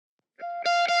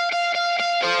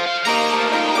All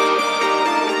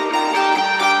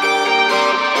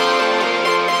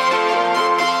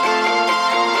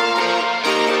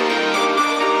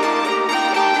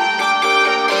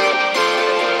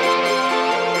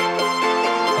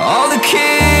the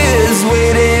kids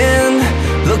waiting,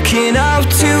 looking up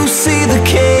to see the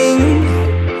king.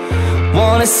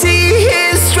 Wanna see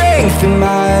his strength and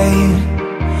might,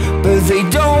 but they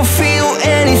don't feel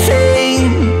anything.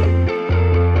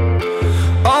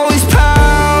 All his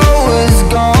power's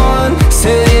gone,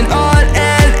 sitting on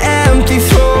an empty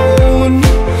throne,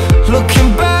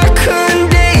 looking back on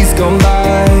days gone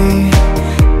by,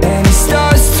 and he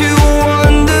starts to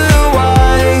wonder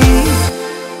why.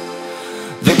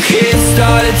 The kids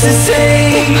started to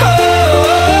sing,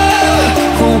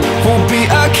 who'll be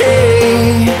our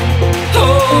king?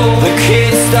 The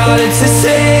kids started to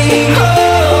sing,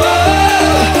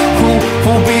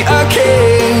 who'll be our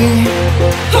king?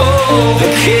 The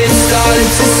kids started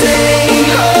to sing,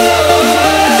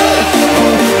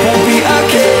 who'll be our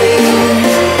king?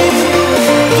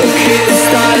 The kids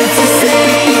started to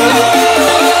sing,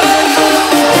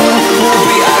 who'll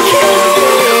be our king?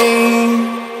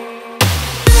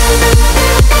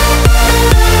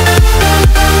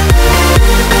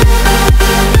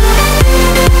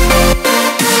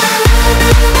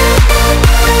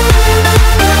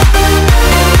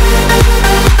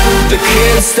 The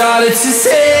kids started to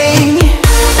sing,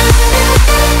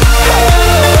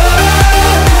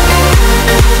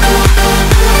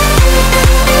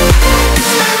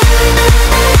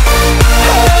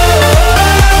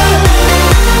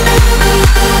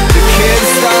 the kids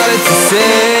started to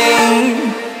sing.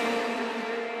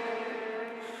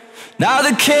 Now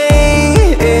the king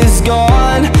is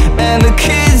gone and the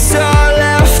kids are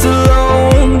left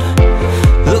alone,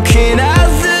 looking at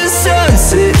the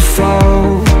sunset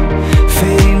fall,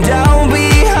 fading down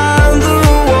behind the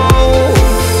wall.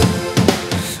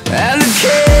 And the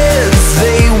kids,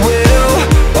 they will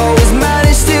always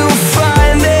manage to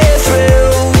find their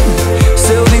thrill,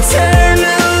 so they turn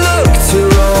and look to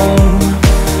Rome,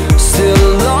 still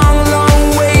a long, long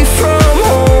way from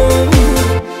home.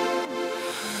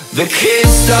 The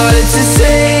kids started to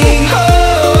sing,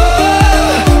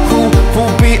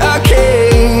 who'll be our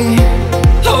king?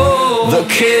 The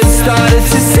kids started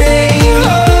to sing,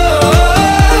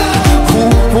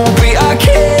 who'll be our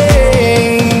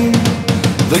king?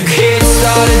 The kids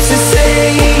started to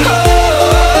sing,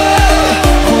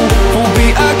 who'll be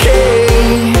our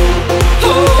king?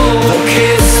 The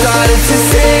kids started to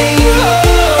sing,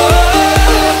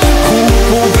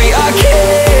 who'll be our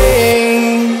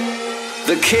king?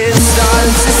 The kids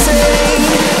started to sing.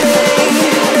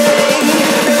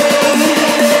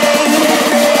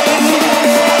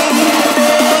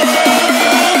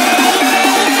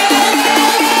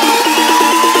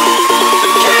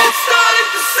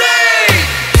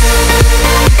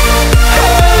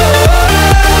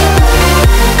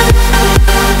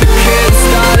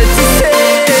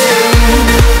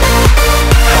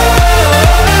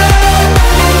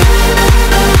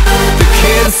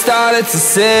 Started to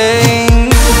sing.